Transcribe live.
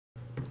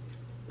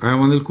I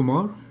am Anil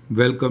Kumar.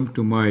 Welcome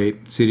to my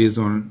series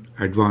on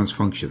advanced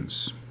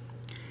functions.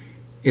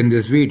 In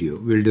this video,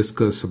 we'll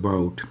discuss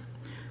about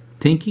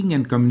thinking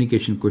and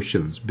communication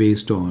questions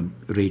based on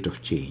rate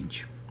of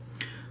change.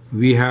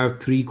 We have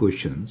three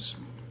questions.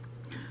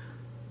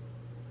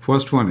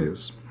 First one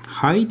is,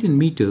 height in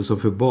meters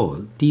of a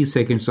ball t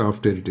seconds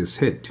after it is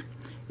hit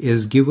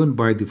is given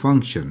by the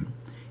function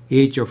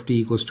h of t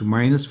equals to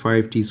minus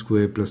 5t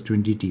squared plus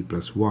 20t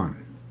plus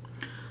 1.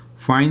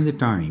 Find the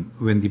time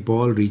when the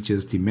ball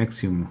reaches the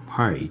maximum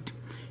height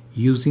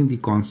using the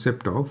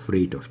concept of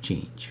rate of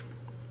change.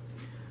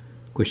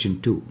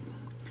 Question 2.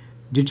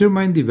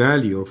 Determine the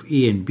value of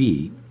a and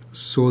b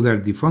so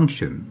that the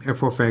function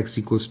f of x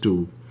equals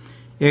to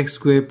x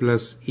squared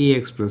plus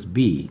ax plus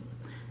b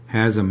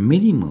has a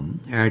minimum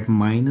at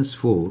minus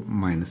 4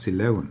 minus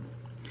 11.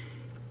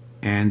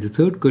 And the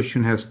third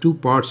question has two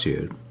parts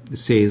here. It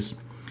says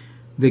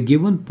the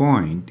given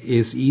point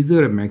is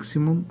either a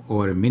maximum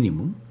or a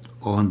minimum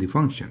on the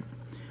function.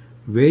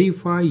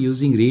 Verify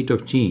using rate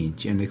of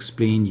change and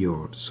explain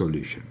your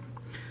solution.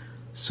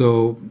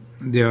 So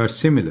they are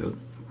similar.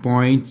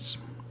 Points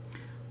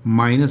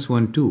minus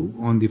 1, 2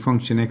 on the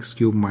function x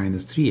cubed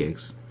minus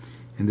 3x,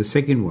 and the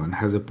second one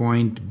has a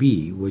point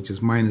b which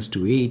is minus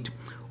 2, 8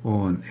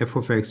 on f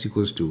of x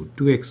equals to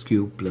 2x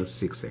cubed plus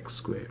 6x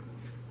squared.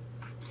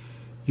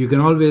 You can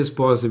always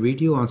pause the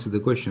video, answer the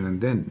question, and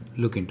then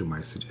look into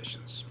my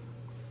suggestions.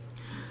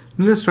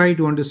 Now let's try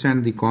to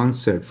understand the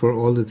concept for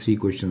all the three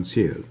questions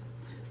here.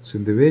 So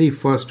in the very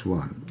first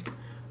one,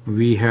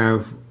 we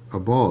have a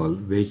ball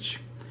which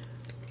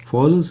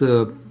follows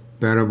a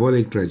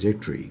parabolic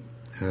trajectory,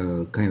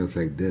 kind of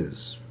like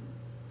this.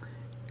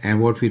 And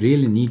what we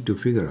really need to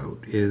figure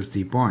out is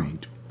the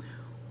point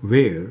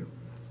where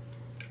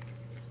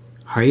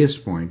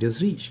highest point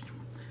is reached.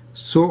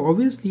 So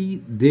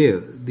obviously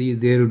there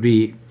will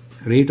be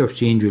rate of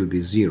change will be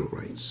 0,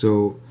 right?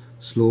 So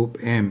slope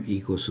m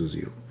equals to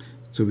 0.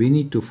 So we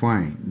need to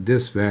find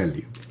this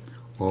value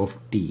of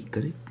t,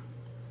 correct?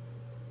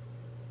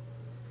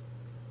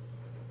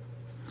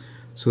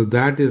 So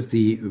that is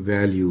the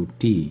value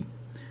t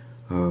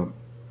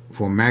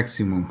for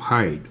maximum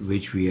height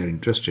which we are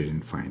interested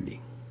in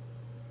finding,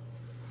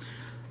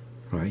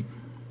 right?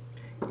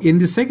 In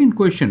the second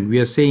question, we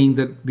are saying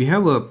that we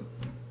have a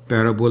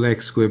parabola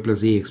x squared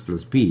plus ax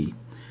plus b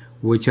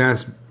which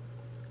has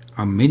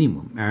a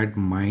minimum at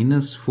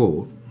minus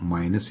 4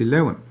 minus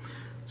 11.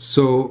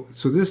 So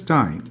this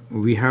time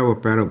we have a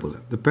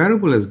parabola. The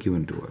parabola is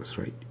given to us,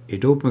 right?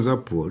 It opens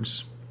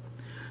upwards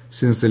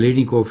since the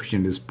leading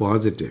coefficient is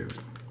positive,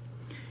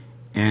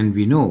 and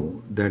we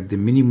know that the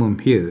minimum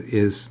here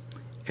is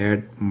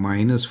at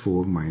minus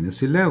 4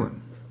 minus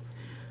 11.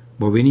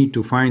 But we need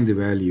to find the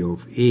value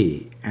of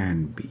a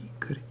and b,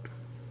 correct?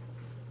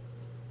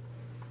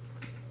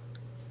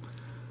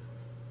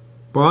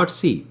 Part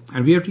C,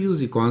 and we have to use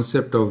the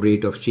concept of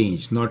rate of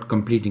change, not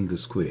completing the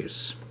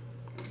squares.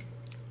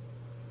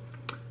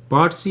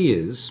 Part C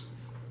is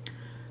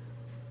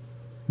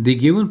the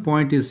given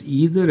point is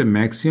either a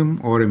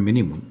maximum or a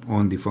minimum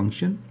on the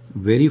function.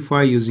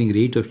 Verify using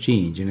rate of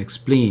change and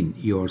explain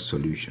your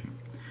solution.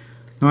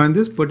 Now in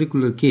this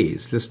particular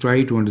case, let's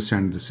try to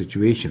understand the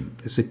situation.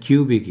 It's a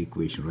cubic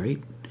equation,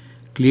 right?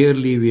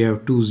 Clearly we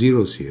have two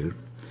zeros here.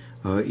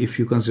 If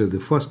you consider the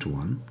first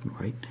one,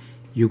 right,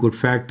 you could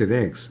factor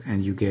x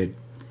and you get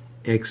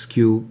x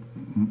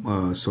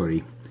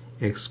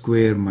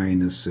squared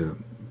minus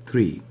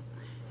 3.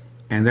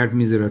 And that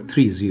means there are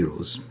three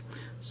zeros.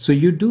 So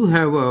you do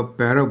have a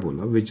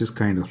parabola which is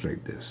kind of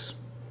like this.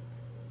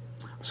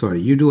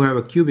 You do have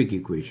a cubic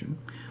equation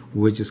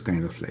which is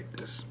kind of like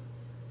this.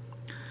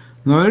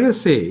 Now let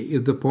us say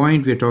if the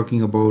point we are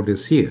talking about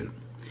is here.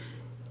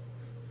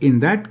 In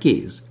that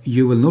case,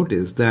 you will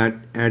notice that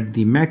at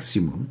the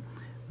maximum,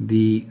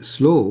 the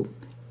slope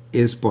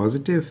is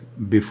positive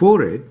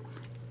before it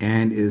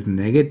and is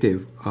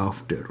negative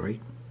after,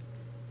 right?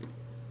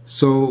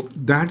 So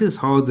that is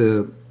how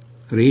the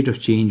rate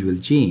of change will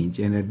change,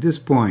 and at this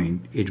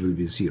point it will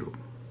be 0,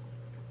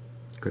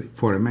 correct,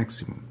 for a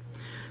maximum.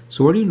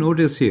 So what you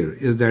notice here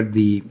is that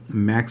the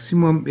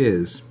maximum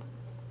is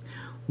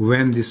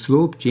when the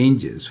slope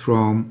changes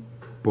from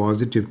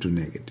positive to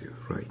negative,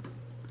 right?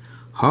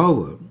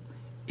 However,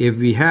 if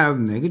we have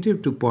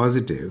negative to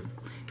positive,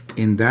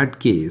 in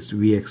that case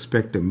we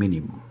expect a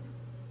minimum.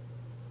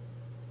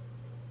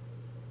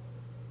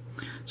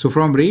 So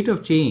from rate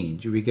of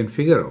change we can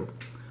figure out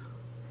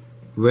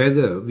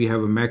whether we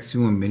have a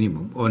maximum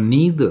minimum or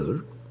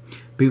neither,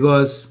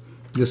 because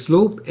the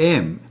slope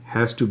m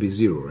has to be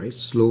 0, right?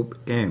 Slope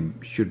m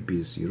should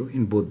be 0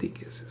 in both the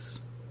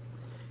cases.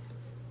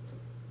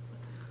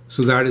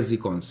 So that is the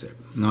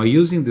concept. Now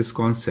using this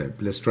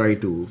concept, let's try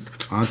to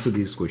answer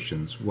these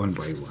questions one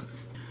by one.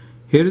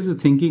 Here is a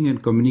thinking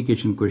and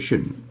communication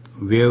question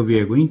where we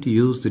are going to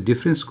use the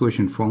difference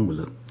quotient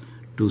formula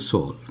to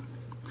solve.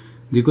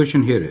 The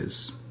question here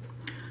is,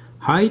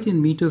 height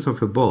in meters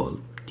of a ball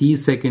t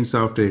seconds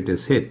after it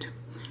is hit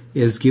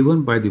is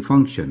given by the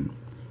function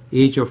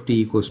h of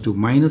t equals to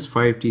minus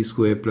 5t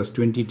squared plus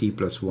 20t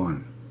plus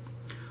 1.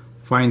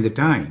 find the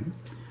time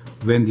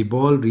when the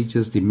ball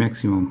reaches the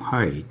maximum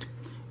height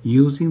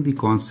using the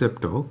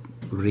concept of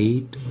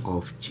rate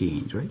of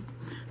change, right?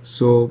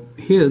 So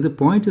here the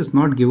point is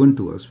not given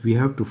to us, we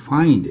have to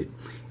find it,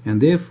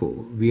 and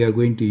therefore we are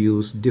going to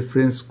use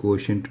difference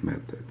quotient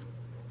method.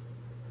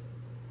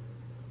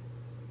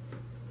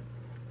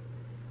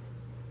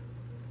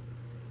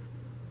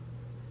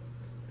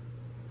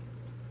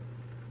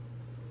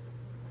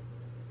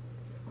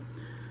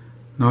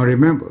 Now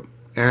remember,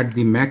 at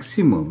the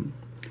maximum,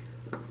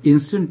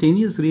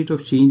 instantaneous rate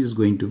of change is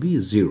going to be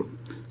 0.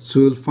 So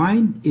we'll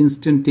find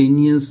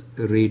instantaneous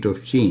rate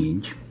of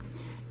change,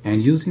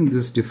 and using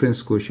this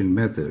difference quotient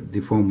method,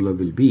 the formula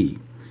will be,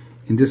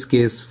 in this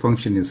case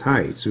function is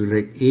height, so we'll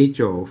write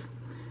h of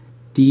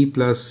t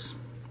plus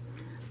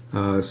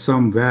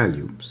some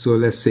value, so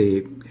let's say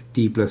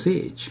t plus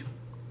h,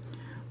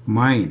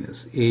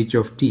 minus h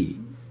of t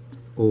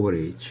over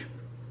h.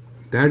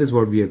 That is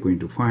what we are going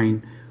to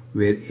find,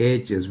 where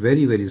h is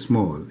very, very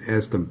small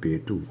as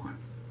compared to 1.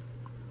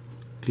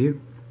 Clear?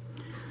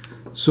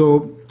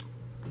 So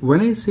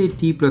when I say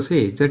t plus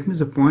h, that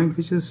means a point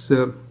which is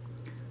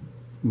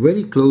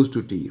very close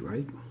to t,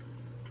 right?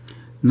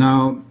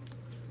 Now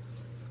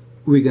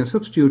we can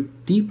substitute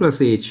t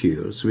plus h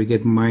here, so we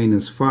get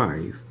minus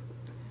 5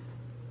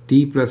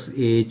 t plus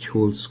h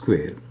whole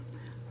square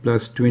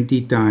plus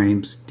 20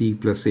 times t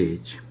plus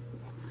h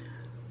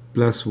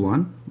plus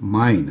 1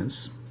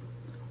 minus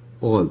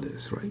all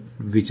this, right,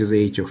 which is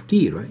h of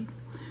t, right?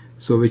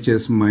 So which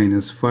is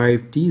minus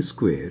 5t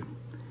squared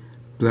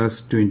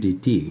plus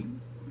 20t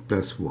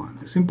plus 1.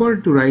 It's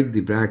important to write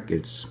the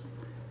brackets,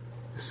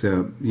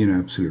 so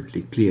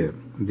absolutely clear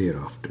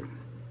thereafter.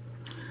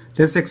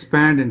 Let's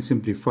expand and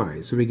simplify.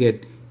 So we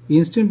get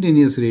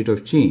instantaneous rate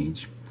of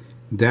change,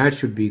 that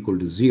should be equal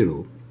to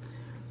 0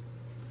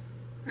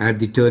 at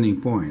the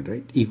turning point,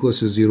 right? Equals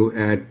to 0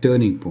 at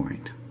turning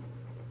point,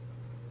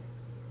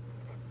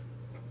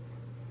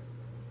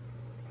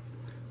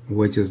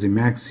 which is the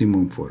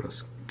maximum for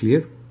us.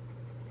 Clear?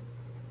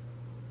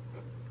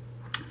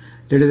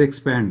 Let us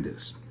expand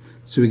this.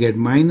 So we get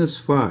minus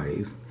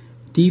 5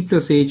 t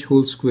plus h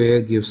whole square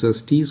gives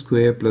us t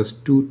square plus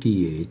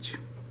 2th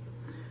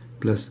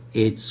plus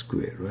h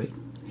square, right?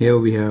 Here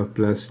we have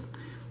plus,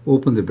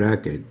 open the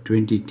bracket,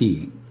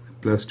 20t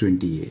plus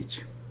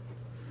 20h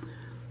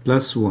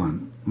plus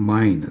 1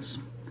 minus,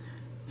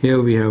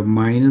 here we have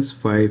minus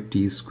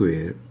 5t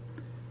square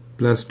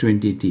plus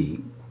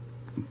 20t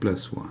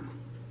plus 1.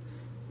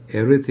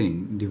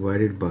 Everything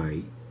divided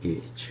by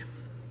h.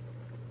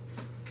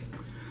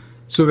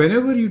 So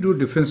whenever you do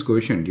difference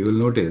quotient, you will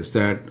notice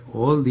that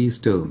all these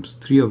terms,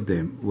 3 of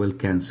them, will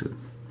cancel.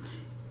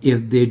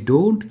 If they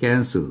don't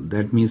cancel,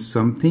 that means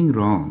something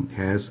wrong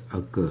has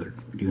occurred.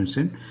 Do you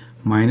understand?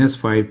 Minus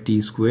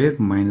 5t square,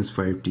 minus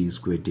 5t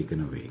square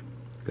taken away.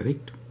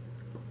 Correct?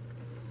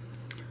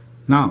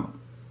 Now,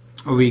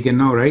 we can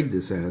now write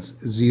this as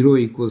 0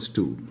 equals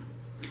to,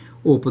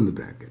 open the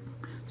bracket.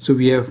 So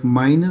we have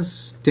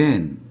minus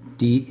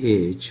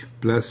 10th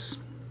plus,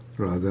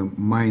 rather,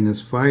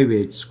 minus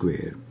 5h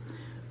square.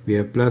 We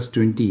have plus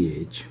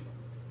 20h,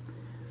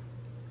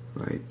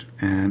 right,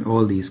 and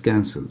all these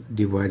cancel,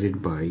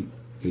 divided by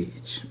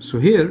h. So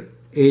here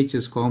h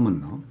is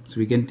common now, so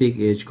we can take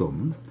h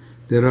common.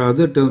 There are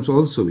other terms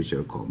also which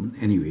are common.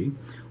 Anyway,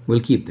 we'll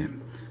keep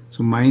them.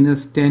 So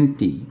minus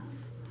 10t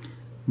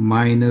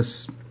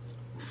minus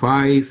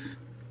 5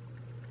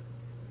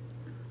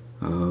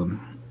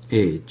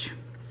 h,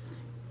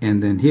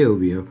 and then here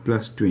we have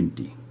plus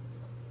 20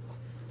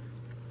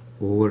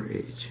 over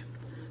h.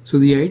 So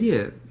the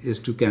idea is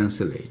to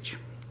cancel h.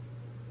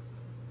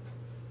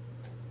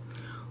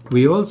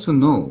 We also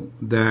know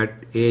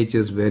that h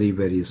is very,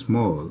 very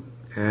small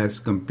as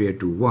compared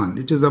to 1.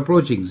 It is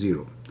approaching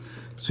 0.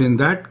 So in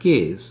that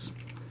case,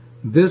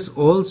 this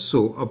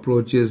also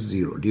approaches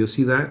 0. Do you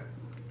see that?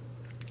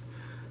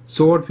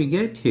 So what we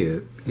get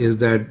here is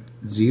that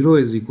 0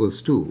 is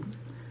equals to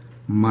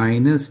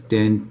minus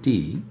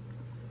 10t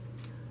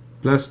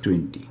plus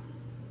 20.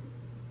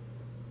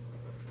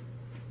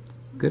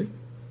 Correct?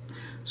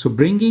 So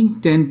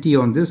bringing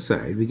 10t on this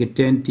side, we get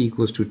 10t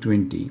equals to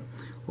 20,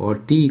 or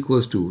t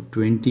equals to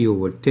 20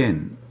 over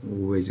 10,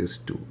 which is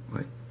 2,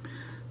 right?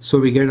 So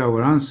we get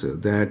our answer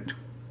that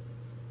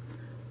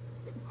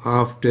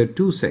after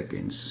 2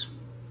 seconds,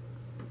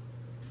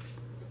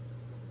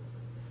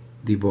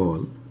 the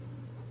ball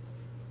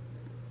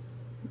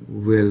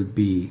will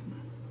be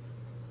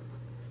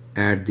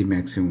at the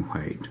maximum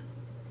height.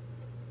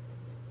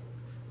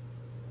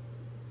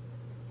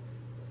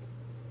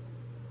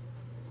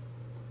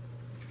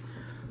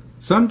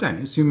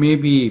 Sometimes you may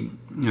be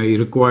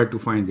required to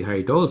find the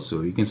height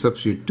also. You can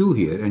substitute 2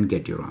 here and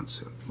get your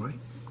answer, right?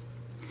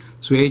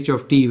 So h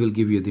of t will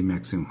give you the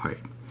maximum height.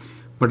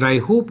 But I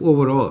hope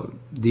overall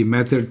the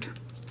method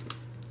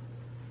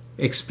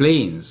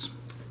explains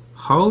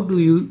how do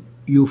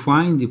you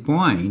find the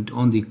point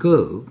on the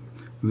curve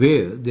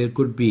where there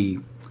could be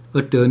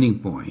a turning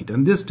point,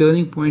 and this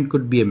turning point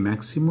could be a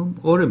maximum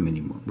or a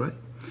minimum, right?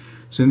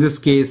 So in this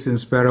case,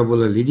 since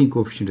parabola leading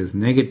coefficient is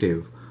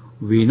negative,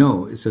 we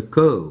know it's a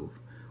curve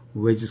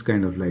which is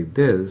kind of like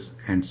this,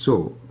 and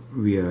so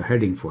we are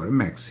heading for a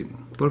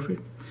maximum.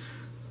 Perfect.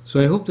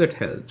 So I hope that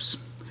helps.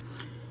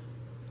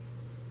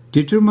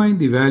 Determine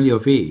the value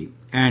of a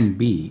and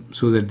b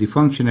so that the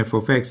function f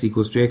of x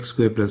equals to x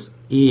squared plus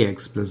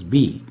ax plus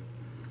b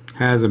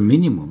has a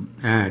minimum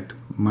at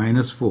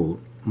 -4,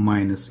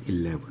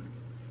 -11.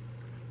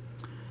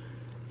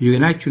 You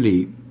can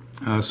actually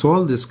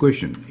solve this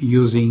question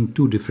using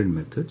two different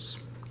methods.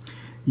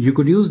 You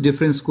could use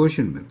difference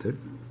quotient method.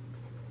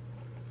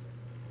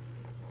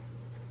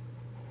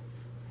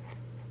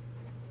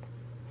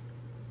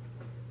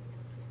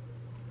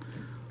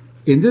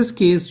 In this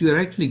case, you are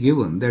actually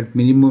given that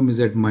minimum is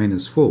at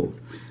 -4.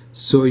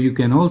 So you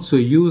can also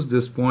use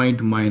this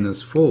point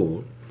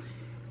 -4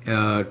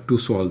 to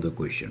solve the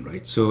question,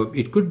 right? So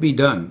it could be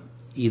done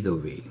either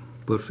way.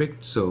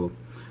 Perfect. So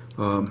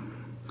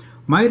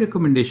my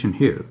recommendation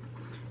here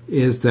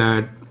is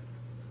that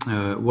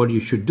what you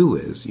should do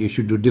is you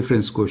should do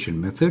difference quotient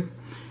method,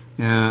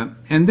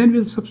 and then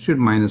we'll substitute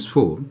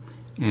 -4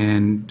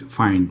 and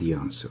find the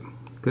answer.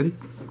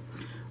 Correct?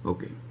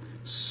 Okay.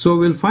 So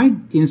we'll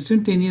find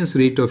instantaneous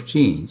rate of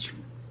change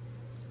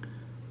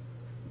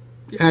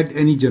at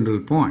any general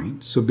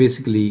point. So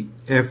basically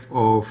f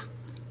of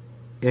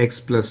x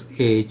plus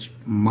h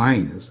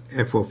minus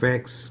f of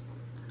x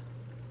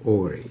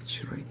over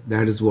h, right?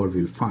 That is what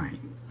we'll find.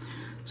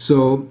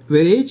 So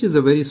where h is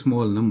a very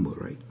small number,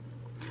 right?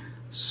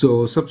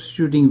 So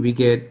substituting, we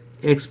get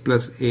x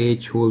plus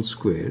h whole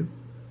square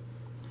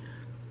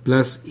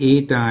plus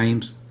a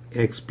times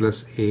x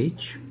plus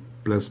h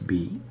plus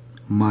b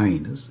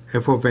minus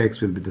f of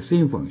x will be the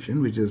same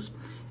function, which is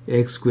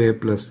x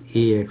squared plus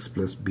ax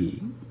plus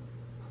b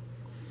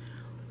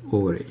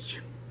over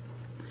h.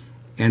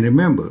 And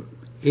remember,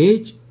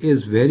 h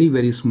is very,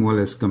 very small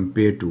as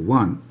compared to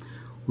 1.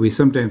 We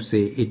sometimes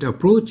say it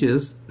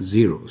approaches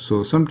 0.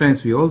 So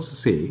sometimes we also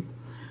say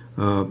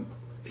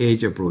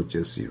h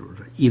approaches 0.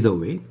 Either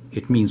way,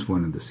 it means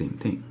one and the same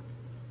thing.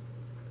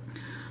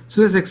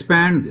 So let's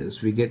expand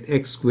this. We get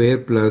x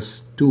squared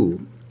plus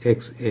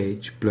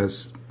 2xh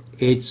plus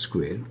h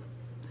squared.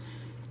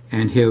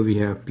 And here we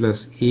have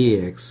plus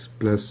ax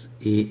plus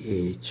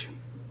ah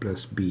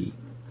plus b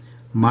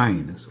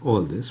minus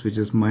all this, which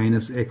is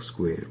minus x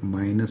squared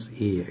minus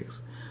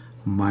ax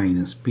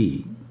minus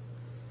b,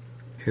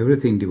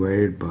 everything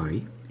divided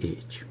by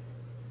h.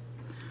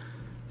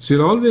 So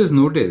you'll always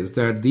notice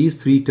that these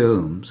three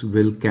terms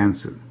will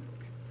cancel.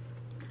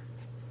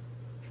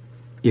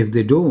 If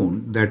they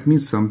don't, that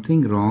means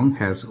something wrong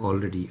has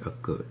already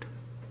occurred.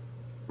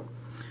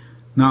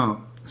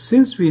 Now,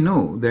 since we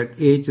know that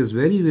h is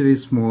very, very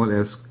small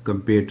as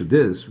compared to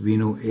this, we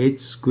know h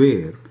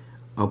squared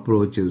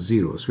approaches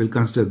 0. So we'll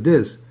consider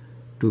this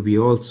to be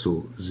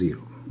also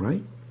 0,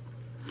 right?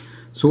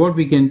 So what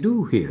we can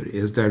do here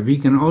is that we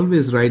can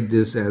always write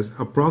this as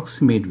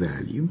approximate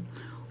value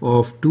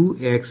of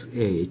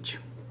 2xh.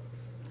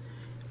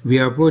 We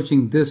are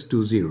approaching this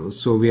to 0,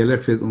 so we are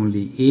left with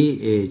only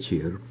ah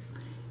here.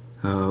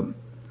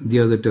 The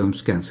other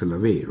terms cancel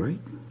away, right?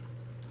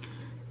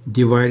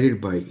 Divided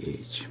by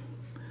h.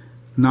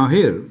 Now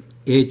here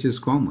h is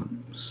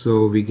common,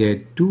 so we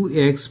get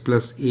 2x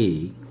plus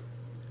a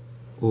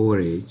over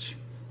h.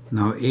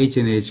 Now h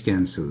and h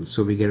cancel,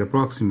 so we get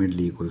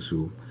approximately equals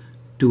to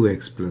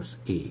 2x plus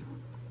a.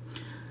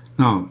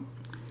 Now,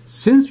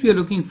 since we are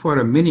looking for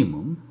a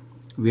minimum,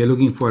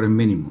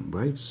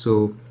 right?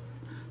 So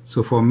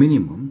for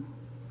minimum,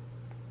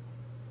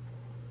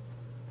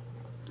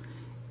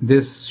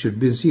 this should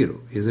be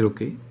 0. Is it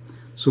okay?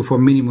 So for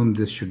minimum,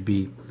 this should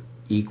be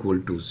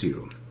equal to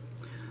 0.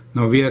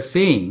 Now we are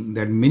saying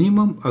that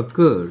minimum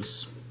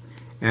occurs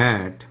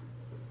at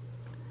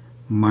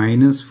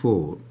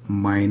 -4,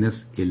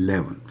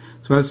 -11.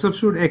 So I'll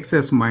substitute x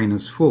as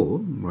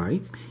 -4,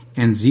 right?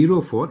 And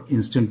 0 for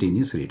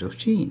instantaneous rate of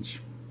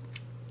change.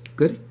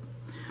 Correct?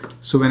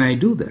 So when I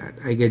do that,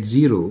 I get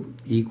 0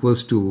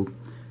 equals to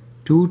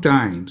 2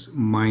 times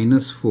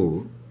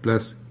 -4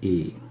 plus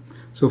a.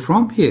 So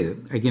from here,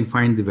 I can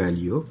find the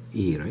value of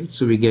a, right?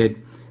 So we get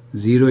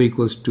 0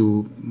 equals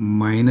to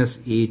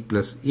 -8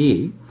 plus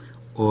a,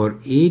 or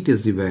 8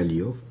 is the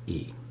value of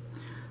a.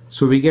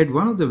 So we get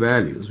one of the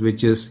values,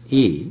 which is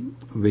a,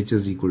 which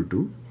is equal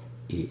to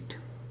 8.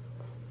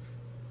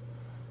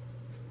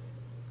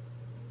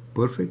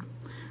 Perfect.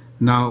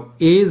 Now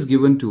a is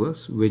given to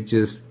us, which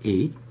is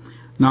 8.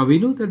 Now we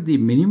know that the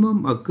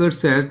minimum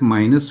occurs at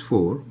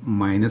 -4,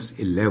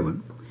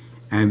 -11,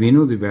 and we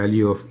know the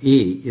value of a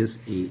is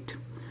 8.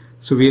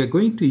 So we are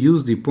going to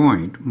use the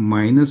point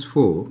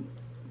 -4,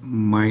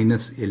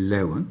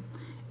 -11,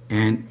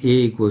 and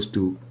a equals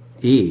to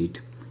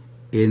 8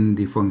 in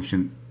the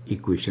function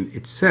equation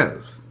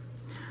itself.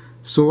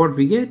 So what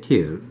we get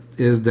here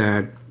is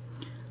that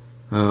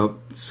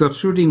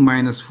substituting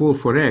 -4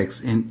 for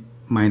x and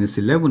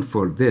 -11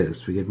 for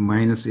this, we get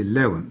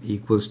 -11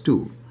 equals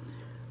to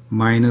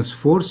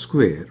 -4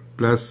 square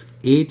plus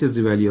 8 is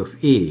the value of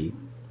a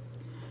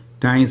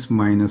times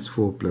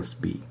 -4 plus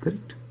b,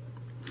 correct?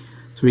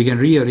 So we can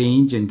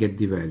rearrange and get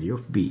the value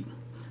of b.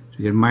 So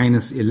you get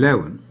minus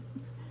 11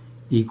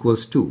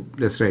 equals to,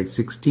 let's write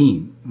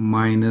 16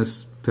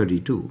 minus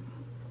 32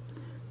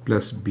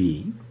 plus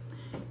b.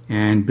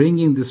 And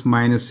bringing this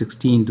minus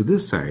 16 to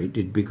this side,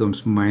 it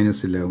becomes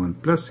minus 11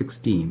 plus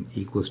 16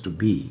 equals to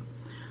b,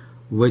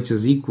 which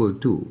is equal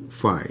to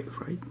 5,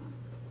 right?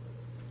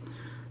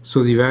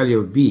 So the value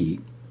of b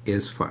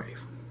is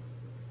 5.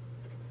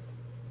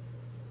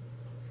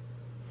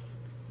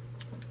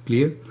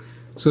 Clear?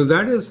 So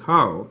that is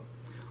how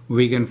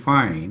we can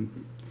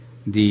find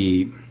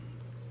the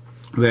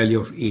value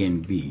of a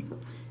and b.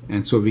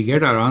 And so we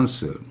get our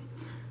answer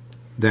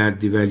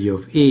that the value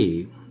of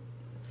a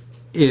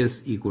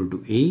is equal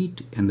to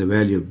 8 and the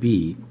value of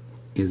b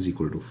is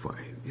equal to 5.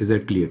 Is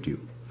that clear to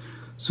you?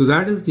 So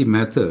that is the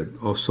method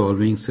of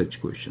solving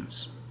such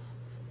questions.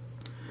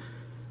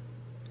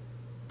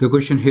 The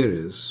question here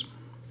is,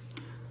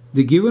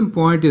 the given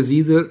point is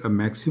either a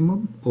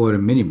maximum or a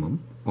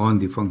minimum on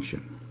the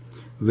function.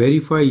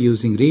 Verify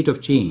using rate of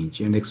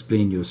change and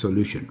explain your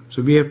solution.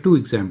 So we have two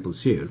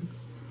examples here.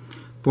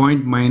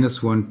 Point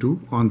minus 1,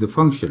 2 on the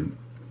function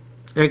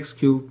x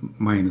cubed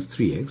minus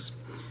 3x.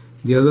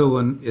 The other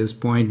one is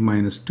point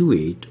minus 2,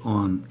 8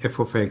 on f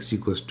of x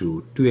equals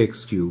to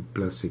 2x cubed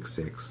plus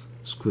 6x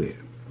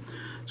squared.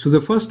 So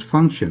the first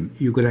function,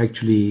 you could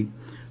actually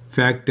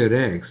factor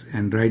x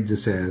and write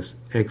this as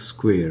x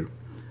squared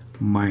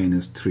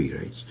minus 3,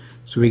 right?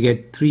 So we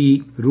get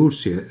 3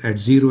 roots here at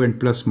 0 and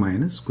plus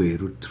minus square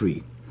root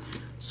 3.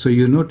 So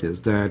you notice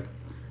that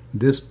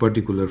this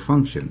particular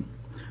function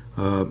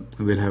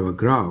will have a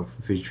graph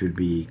which will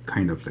be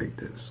kind of like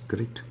this,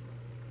 correct?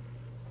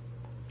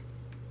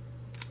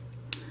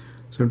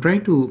 So I'm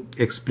trying to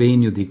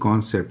explain you the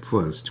concept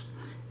first,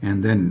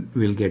 and then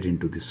we'll get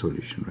into the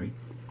solution,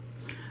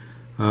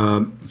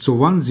 right? So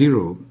 1,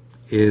 0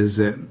 is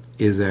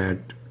at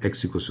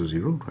x equals to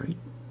 0, right?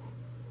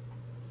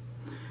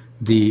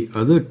 The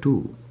other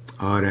two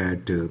are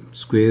at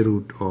square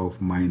root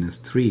of minus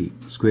 3,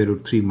 square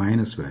root 3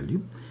 minus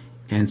value,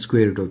 and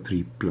square root of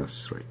 3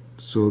 plus, right?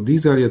 So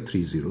these are your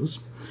 3 zeros.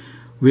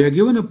 We are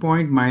given a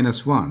point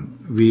minus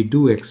 1. We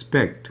do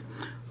expect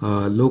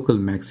local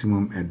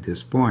maximum at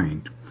this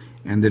point,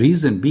 and the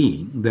reason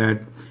being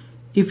that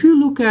if you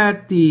look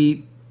at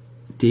the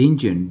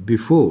tangent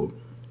before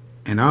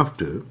and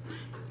after,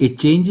 it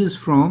changes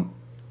from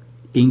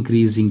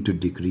increasing to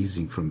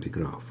decreasing from the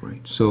graph,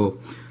 right? So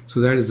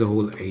that is the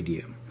whole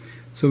idea.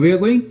 So we are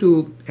going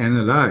to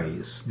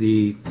analyze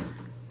the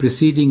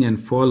preceding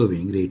and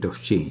following rate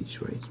of change,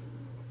 right?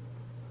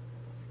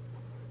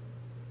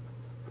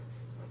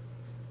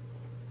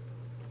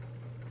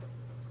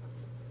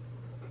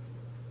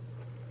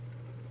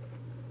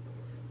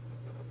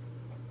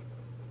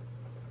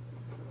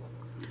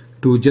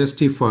 To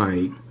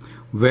justify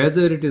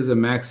whether it is a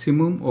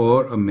maximum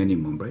or a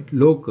minimum, right?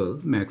 Local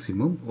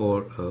maximum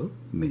or a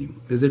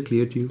minimum. Is it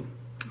clear to you?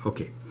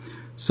 Okay.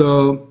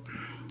 So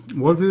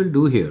what we will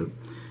do here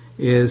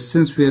is,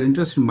 since we are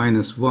interested in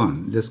minus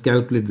 1, let's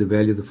calculate the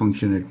value of the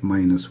function at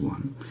minus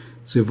 1.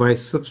 So if I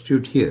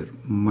substitute here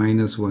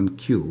minus 1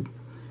 cube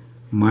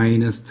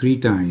minus 3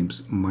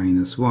 times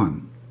minus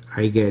 1,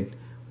 I get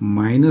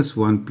minus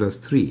 1 plus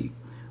 3,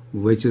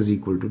 which is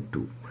equal to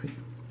 2.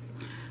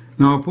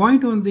 Now a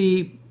point on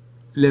the,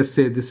 let's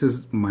say this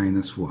is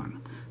minus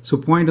 1. So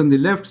point on the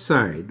left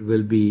side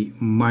will be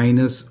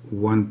minus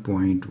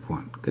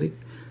 1.1,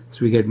 correct?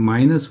 So we get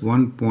minus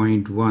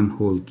 1.1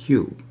 whole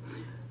cube,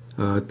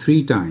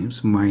 3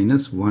 times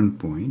minus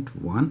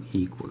 1.1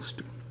 equals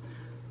to.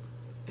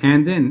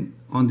 And then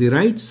on the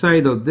right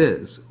side of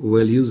this,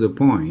 we'll use a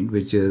point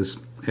which is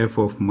f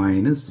of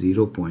minus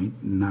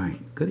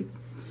 0.9, correct?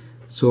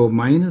 So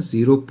minus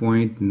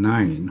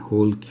 0.9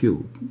 whole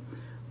cube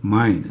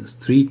minus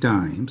 3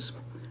 times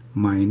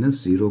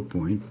minus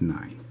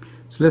 0.9.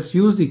 So let's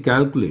use the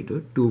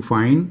calculator to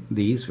find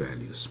these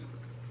values.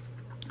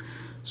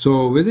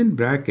 So within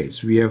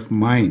brackets we have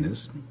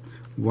minus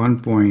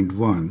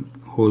 1.1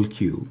 whole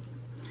cube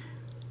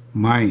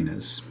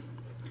minus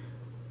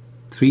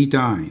 3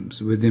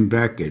 times within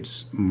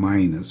brackets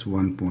minus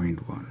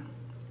 1.1.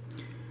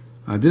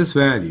 This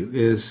value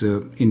is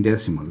in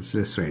decimals.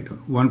 Let's write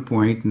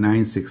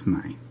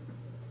 1.969.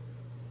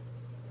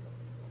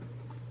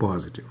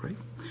 Positive, right?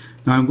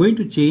 Now I'm going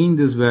to change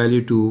this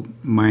value to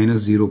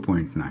minus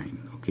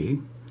 0.9, okay?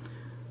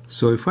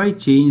 So if I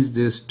change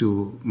this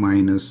to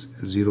minus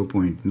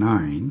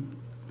 0.9,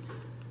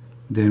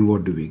 then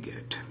what do we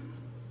get?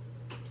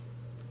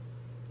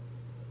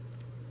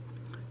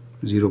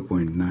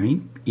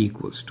 0.9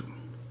 equals to.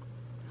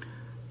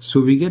 So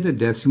we get a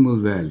decimal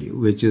value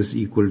which is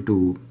equal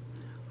to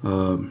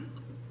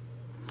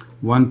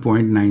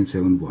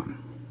 1.971.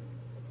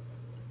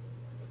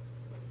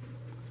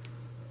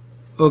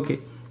 Okay,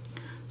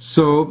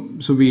 so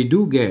we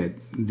do get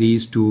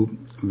these two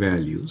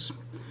values.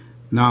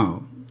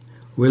 Now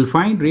we'll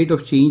find rate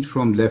of change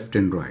from left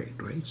and right,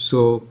 right?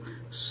 So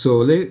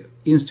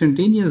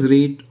instantaneous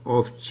rate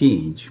of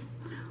change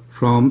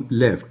from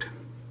left,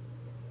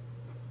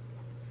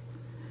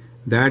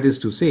 that is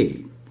to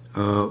say,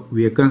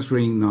 we are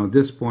considering now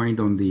this point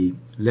on the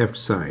left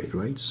side,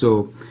 right?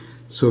 So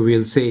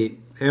we'll say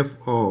f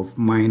of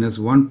minus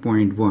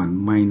 1.1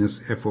 minus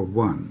f of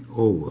 1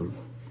 over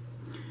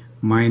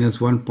minus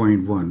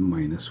 1.1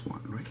 minus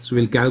 1, right? So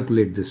we'll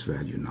calculate this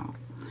value now.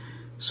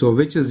 So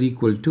which is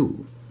equal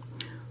to,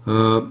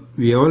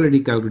 we already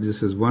calculated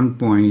this as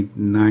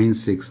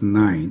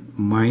 1.969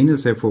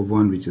 minus f of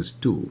 1, which is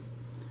 2,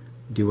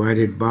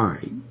 divided by,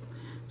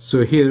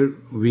 so here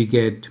we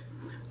get,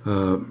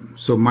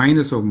 so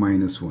minus of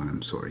minus 1,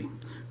 I'm sorry.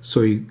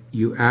 So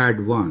you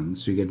add 1,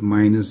 so you get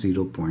minus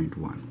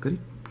 0.1,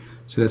 correct?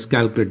 So let's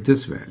calculate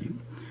this value.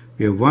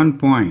 We have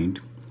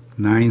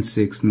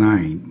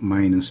 1.969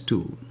 minus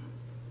 2,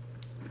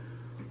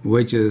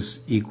 which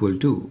is equal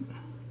to,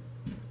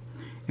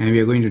 and we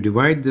are going to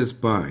divide this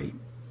by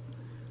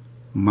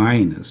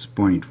minus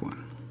 0.1.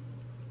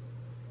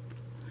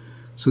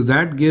 So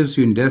that gives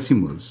you in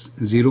decimals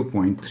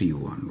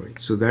 0.31, right?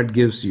 So that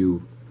gives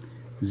you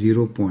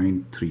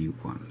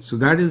 0.31. So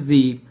that is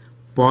the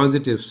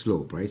positive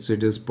slope, right? So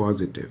it is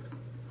positive.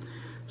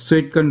 So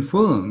it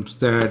confirms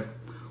that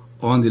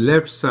on the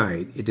left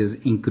side it is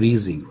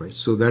increasing, right?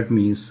 So that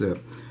means the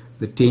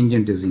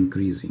tangent is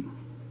increasing.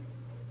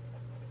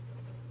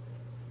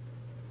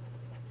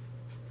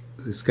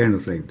 It's kind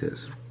of like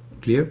this.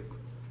 Clear?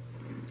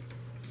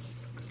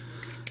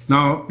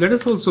 Now let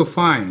us also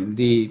find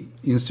the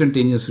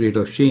instantaneous rate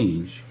of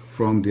change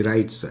from the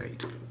right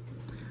side.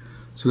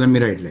 So let me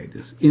write like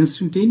this.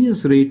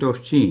 Instantaneous rate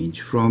of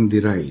change from the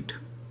right.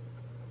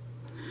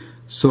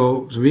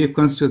 So we have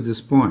considered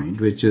this point,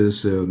 which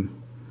is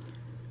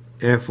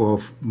f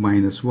of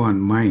minus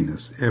 1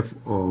 minus f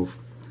of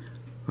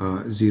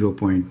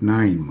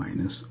 0.9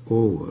 minus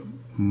over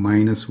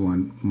minus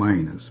 1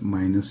 minus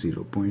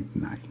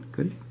 0.9,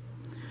 correct?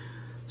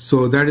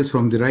 So that is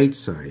from the right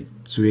side.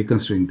 So we are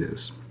considering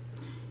this.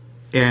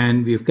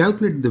 And we have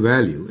calculated the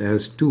value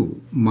as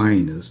 2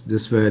 minus,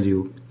 this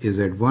value is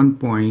at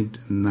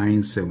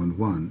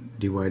 1.971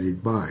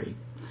 divided by,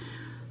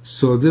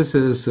 so this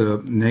is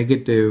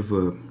negative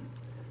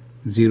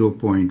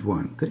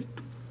 0.1,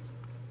 correct?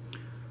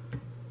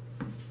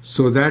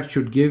 So that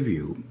should give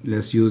you,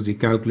 let's use the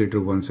calculator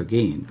once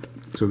again.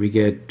 So we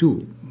get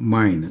 2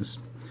 minus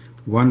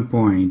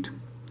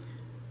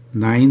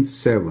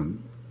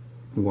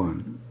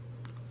 1.971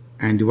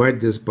 and divide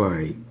this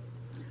by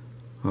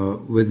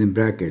within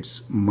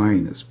brackets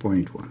minus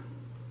 0.1.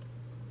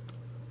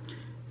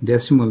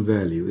 Decimal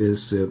value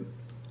is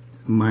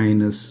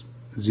minus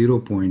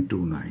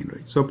 0.29,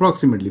 right? So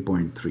approximately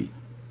 0.3.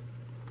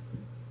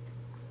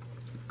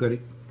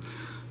 Correct?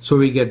 So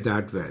we get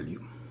that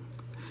value.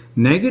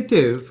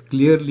 Negative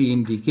clearly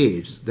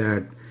indicates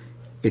that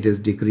it is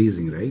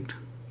decreasing, right?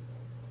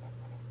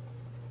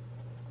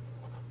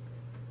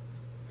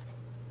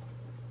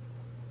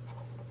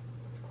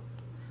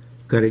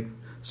 Correct?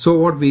 So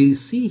what we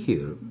see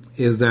here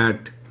is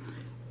that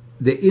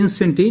the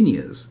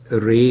instantaneous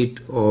rate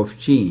of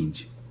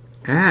change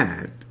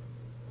at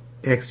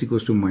x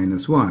equals to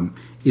minus 1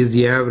 is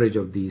the average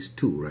of these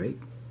two, right?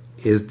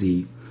 Is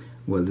the,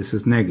 well, this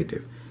is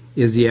negative,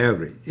 is the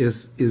average,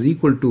 is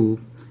equal to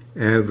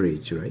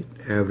average, right?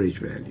 Average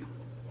value.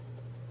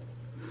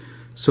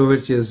 So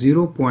which is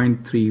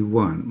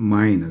 0.31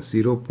 minus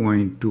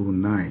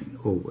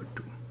 0.29 over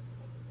 2.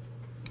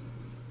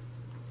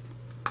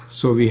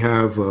 So we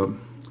have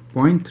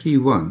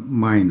 0.31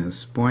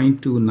 minus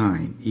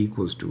 0.29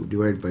 equals to,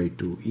 divided by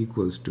 2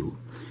 equals to,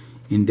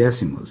 in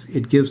decimals,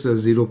 it gives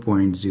us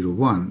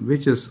 0.01,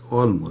 which is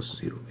almost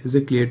 0. Is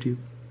it clear to you?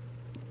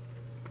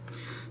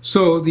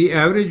 So the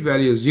average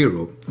value is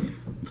 0.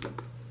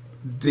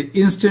 The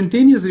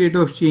instantaneous rate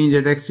of change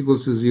at x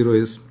equals to 0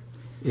 is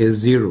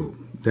 0.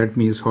 That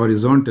means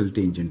horizontal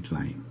tangent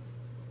line.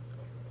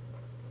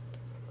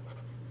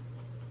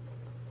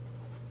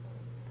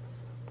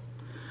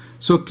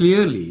 So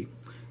clearly,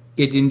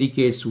 it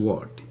indicates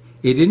what?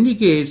 It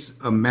indicates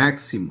a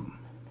maximum.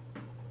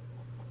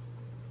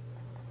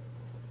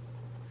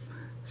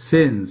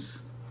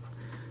 Since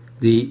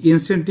the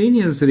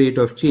instantaneous rate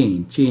of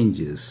change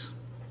changes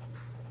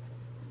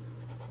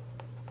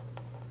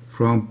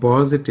from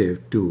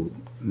positive to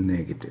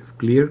negative.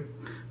 Clear?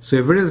 So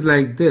if it is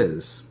like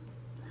this,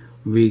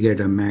 we get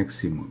a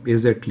maximum.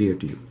 Is that clear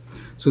to you?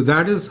 So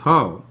that is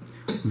how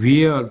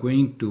we are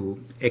going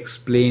to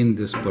explain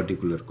this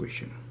particular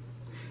question.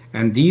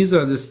 And these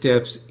are the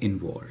steps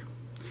involved.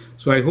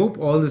 So I hope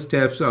all the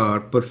steps are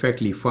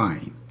perfectly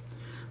fine.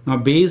 Now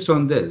based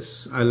on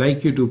this, I'd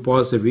like you to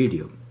pause the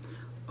video.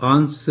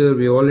 Answer,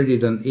 we've already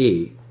done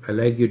A. I'd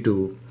like you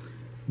to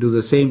do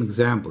the same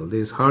example.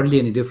 There's hardly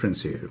any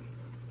difference here.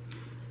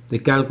 The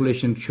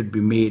calculation should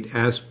be made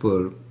as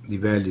per the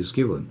values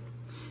given.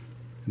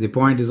 The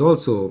point is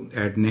also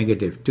at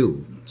negative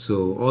 2,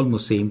 so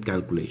almost same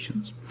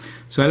calculations.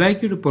 So I'd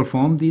like you to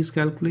perform these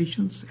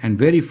calculations and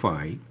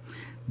verify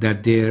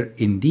that there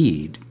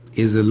indeed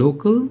is a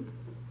local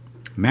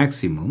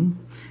maximum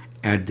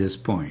at this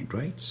point,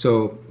 right?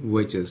 So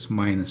which is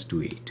minus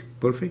 2.8.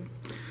 Perfect.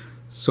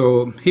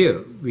 So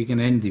here we can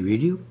end the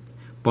video.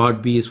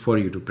 Part B is for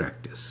you to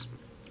practice.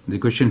 The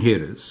question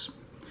here is,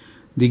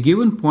 The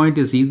given point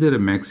is either a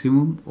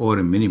maximum or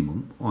a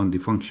minimum on the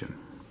function.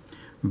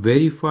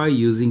 Verify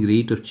using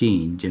rate of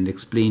change and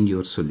explain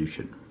your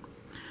solution.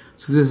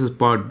 So this is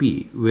part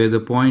B, where the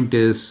point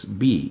is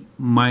B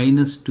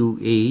minus 2,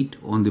 8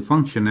 on the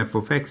function f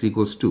of x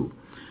equals to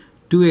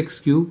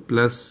 2x cubed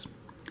plus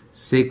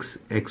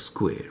 6x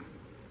squared.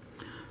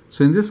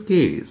 So in this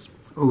case,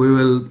 we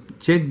will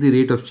check the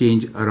rate of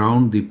change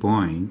around the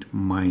point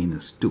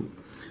minus 2.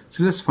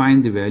 So let's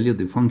find the value of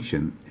the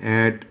function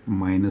at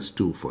minus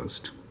 2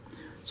 first.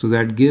 So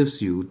that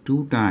gives you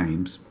 2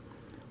 times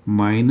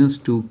minus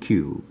 2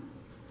 cubed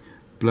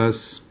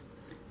plus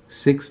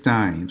 6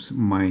 times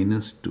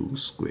minus 2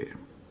 square.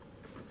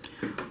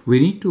 We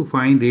need to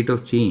find rate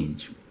of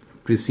change,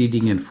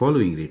 preceding and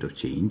following rate of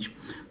change.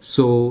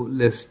 So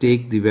let's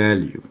take the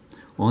value.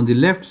 On the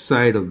left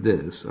side of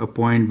this, a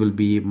point will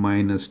be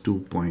minus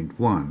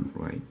 2.1,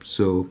 right?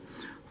 So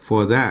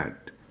for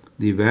that,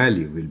 the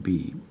value will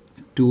be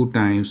 2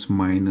 times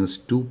minus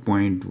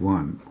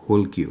 2.1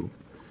 whole cube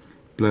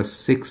plus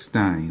 6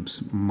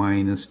 times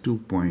minus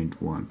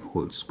 2.1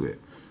 whole square.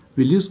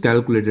 We'll use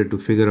calculator to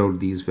figure out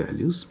these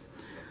values.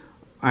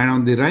 And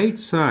on the right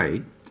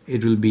side,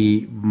 it will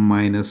be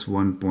minus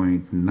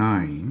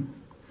 1.9.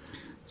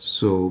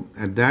 So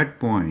at that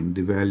point,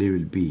 the value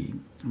will be,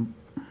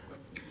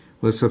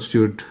 we'll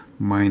substitute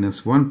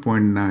minus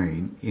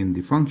 1.9 in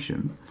the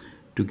function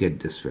to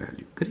get this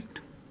value, correct?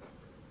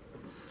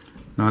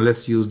 Now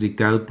let's use the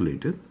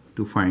calculator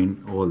to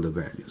find all the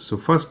values. So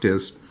first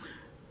is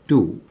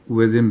 2,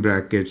 within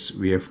brackets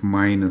we have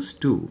minus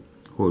 2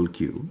 whole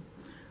cube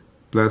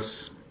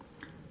plus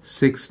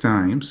 6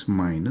 times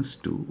minus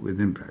 2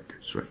 within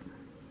brackets, right,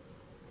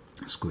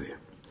 square.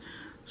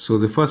 So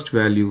the first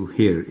value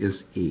here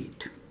is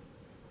 8.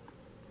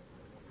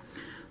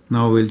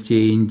 Now we'll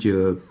change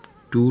 2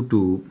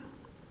 to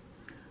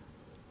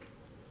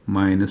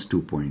minus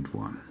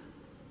 2.1.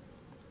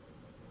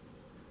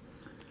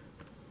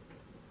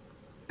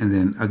 And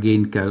then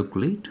again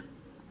calculate.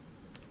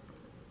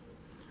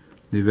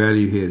 The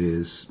value here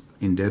is,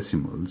 in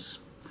decimals,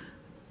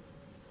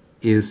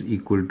 is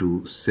equal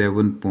to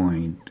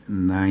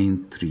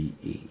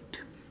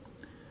 7.938.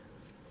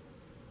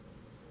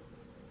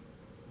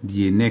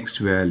 The next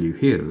value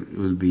here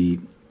will be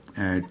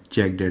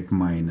checked at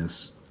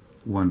minus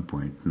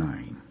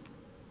 1.9.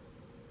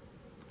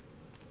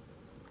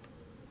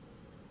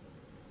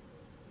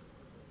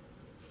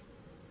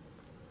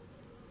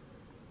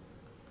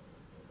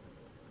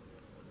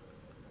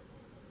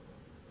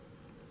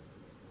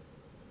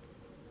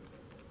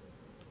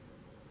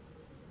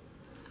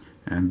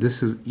 And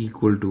this is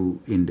equal to,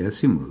 in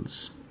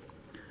decimals,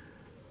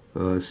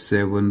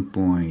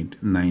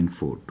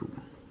 7.942.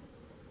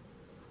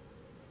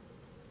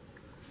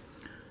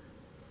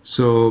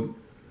 So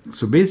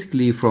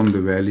basically from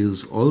the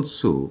values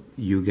also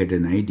you get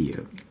an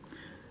idea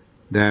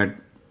that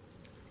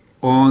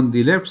on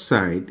the left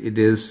side it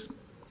is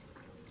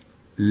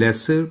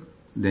lesser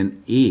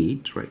than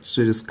 8, right?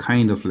 So it is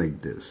kind of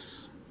like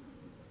this.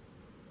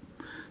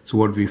 So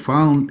what we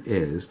found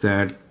is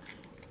that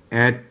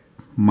at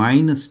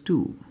minus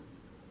 2,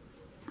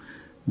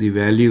 the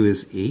value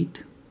is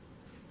 8.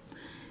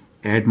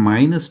 At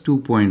minus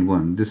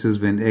 2.1, this is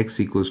when x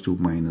equals to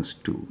minus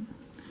 2.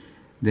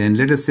 Then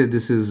let us say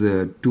this is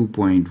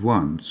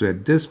 2.1. So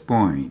at this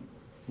point,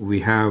 we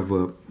have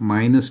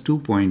minus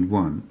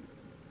 2.1.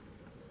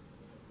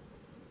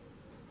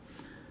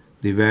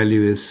 The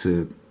value is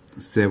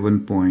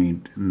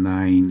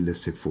 7.9,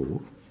 let's say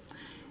 4.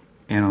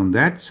 And on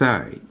that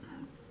side,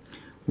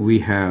 we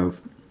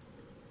have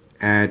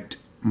at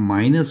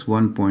minus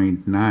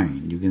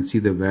 1.9, you can see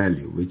the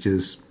value, which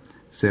is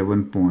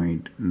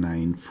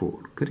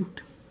 7.94,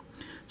 correct?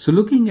 So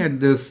looking at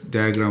this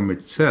diagram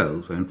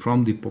itself and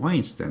from the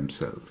points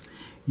themselves,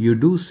 you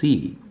do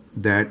see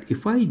that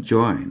if I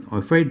join or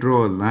if I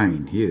draw a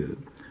line here,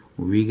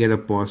 we get a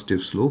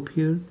positive slope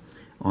here.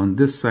 On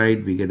this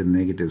side, we get a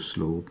negative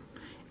slope.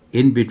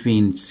 In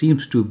between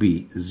seems to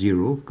be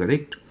 0,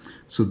 correct?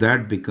 So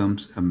that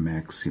becomes a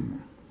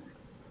maximum.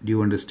 Do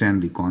you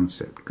understand the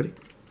concept, correct?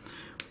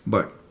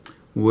 But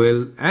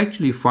we'll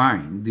actually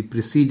find the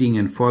preceding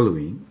and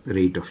following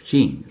rate of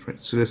change,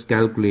 right? So let's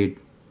calculate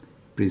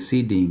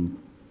preceding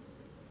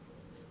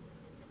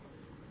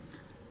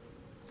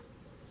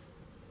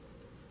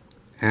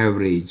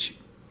average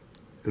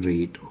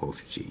rate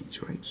of change,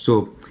 right?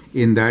 So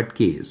in that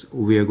case,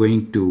 we are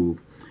going to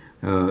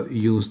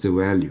use the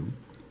value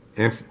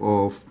f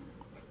of,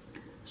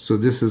 so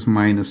this is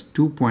minus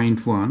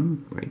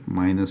 2.1, right?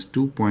 Minus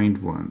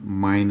 2.1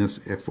 minus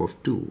f of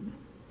 2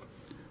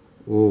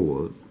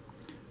 over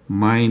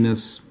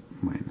minus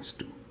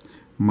 2.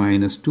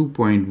 Minus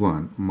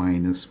 2.1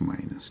 minus 2,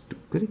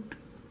 correct?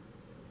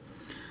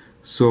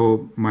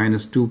 So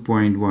minus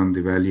 2.1,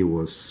 the value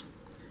was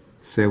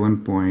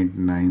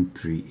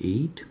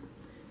 7.938.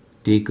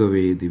 Take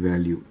away the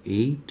value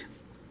 8,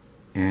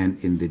 and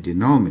in the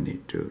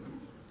denominator,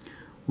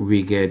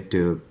 we get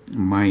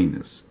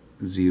minus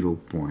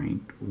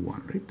 0.1,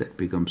 right? That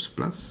becomes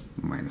plus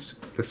minus.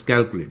 Let's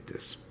calculate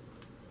this.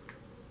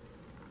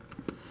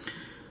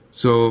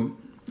 So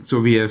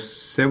we have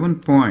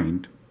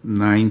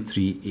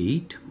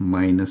 7.938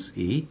 minus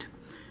 8,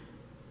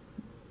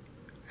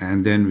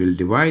 and then we'll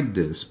divide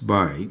this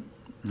by,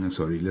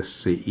 let's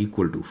say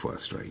equal to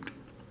first, right?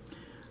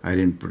 I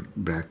didn't put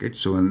bracket,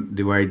 so I'll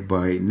divide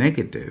by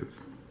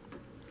negative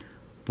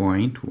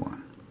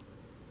 0.1.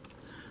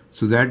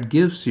 So that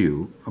gives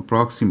you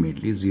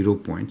approximately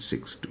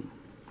 0.62.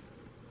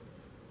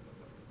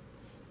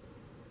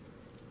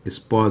 Is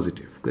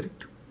positive,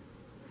 correct?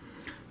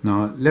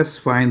 Now let's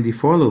find the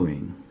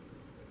following.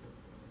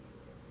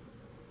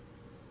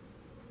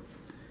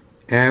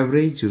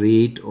 Average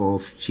rate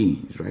of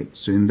change, right?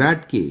 So in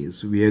that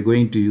case, we are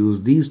going to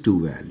use these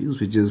two values,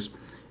 which is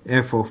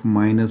f of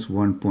minus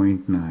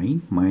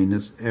 1.9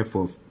 minus f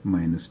of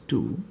minus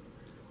 2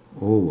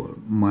 over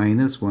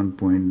minus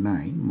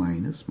 1.9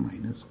 minus 2,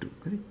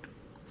 correct?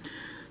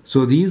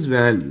 So these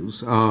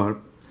values are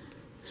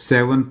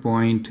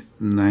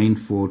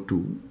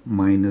 7.942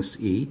 minus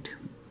 8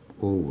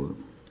 over.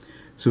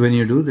 So when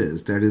you do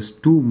this, that is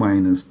 2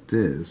 minus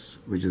this,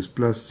 which is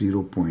plus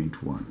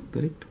 0.1,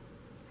 correct?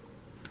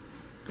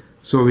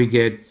 So we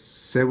get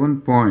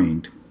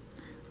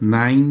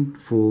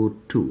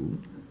 7.942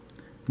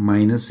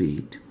 minus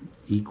 8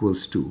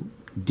 equals 2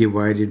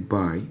 divided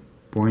by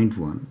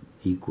 0.1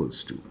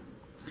 equals 2.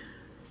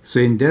 So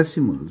in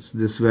decimals,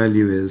 this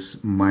value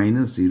is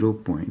minus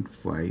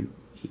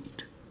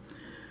 0.58.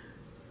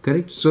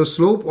 Correct? So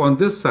slope on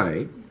this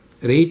side,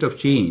 rate of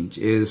change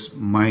is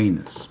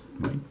minus,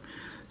 right?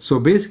 So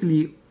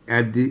basically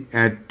at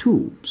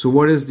 2, so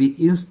what is the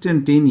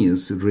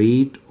instantaneous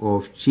rate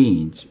of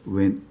change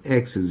when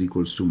x is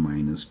equals to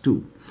minus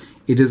 2?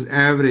 It is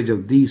average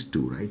of these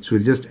two, right? So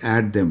we'll just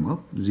add them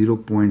up,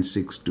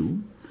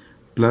 0.62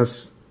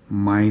 plus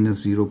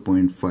minus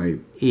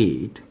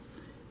 0.58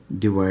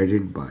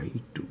 divided by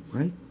 2,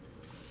 right?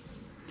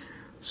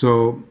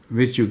 So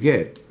which you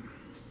get,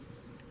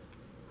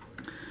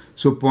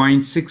 so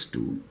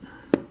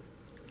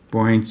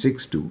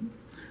 0.62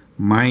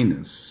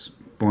 minus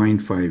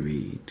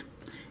 0.58,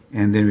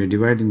 and then we're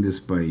dividing this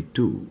by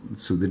 2,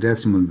 so the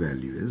decimal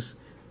value is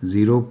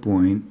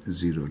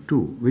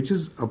 0.02, which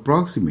is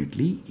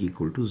approximately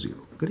equal to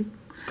 0, correct?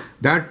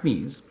 That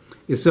means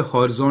it's a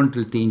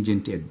horizontal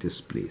tangent at this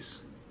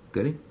place,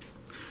 correct?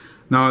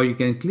 Now you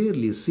can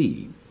clearly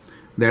see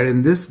that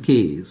in this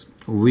case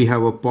we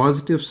have a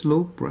positive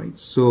slope, right?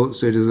 So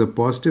it is a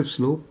positive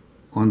slope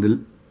on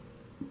the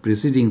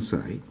preceding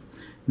side,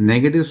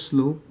 negative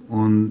slope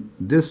on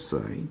this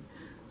side.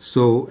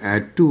 So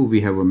at 2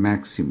 we have a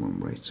maximum,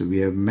 right? So we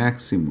have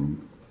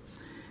maximum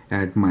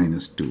at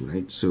minus 2,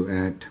 right? So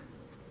at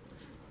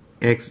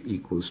x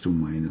equals to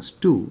minus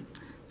 2,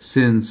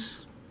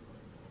 since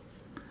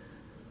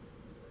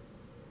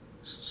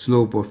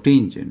slope of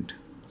tangent,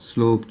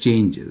 slope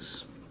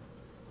changes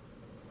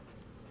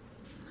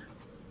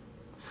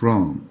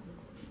from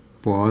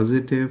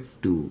positive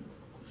to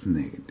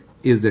negative.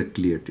 Is that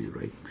clear to you,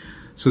 right?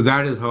 So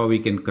that is how we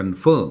can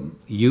confirm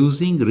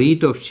using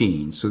rate of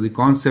change. So the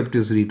concept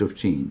is rate of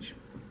change,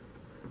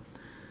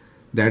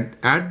 that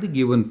at the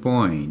given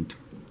point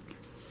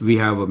we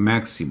have a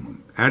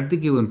maximum. At the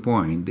given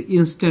point, the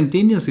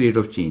instantaneous rate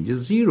of change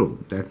is 0.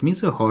 That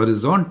means a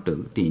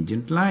horizontal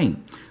tangent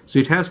line. So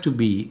it has to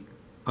be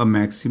a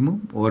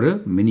maximum or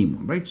a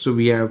minimum, right? So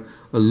we have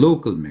a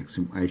local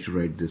maximum. I should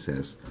write this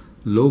as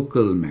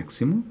local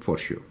maximum for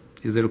sure.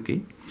 Is that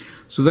okay?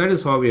 So that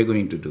is how we are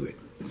going to do it.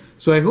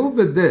 So I hope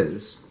with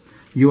this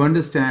you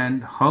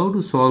understand how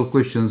to solve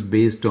questions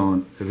based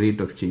on rate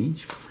of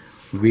change.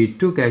 We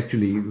took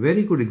actually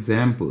very good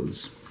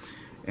examples,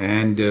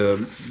 and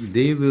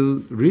they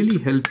will really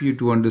help you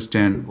to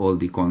understand all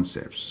the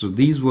concepts. So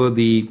these were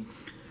the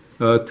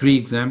 3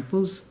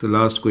 examples. The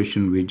last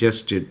question we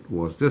just did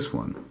was this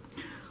one.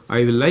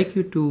 I will like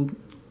you to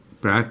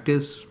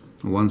practice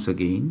once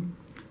again,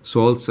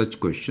 solve such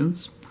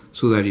questions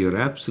so that you're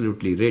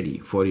absolutely ready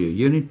for your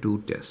Unit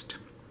 2 test.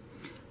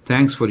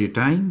 Thanks for your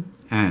time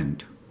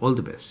and all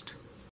the best.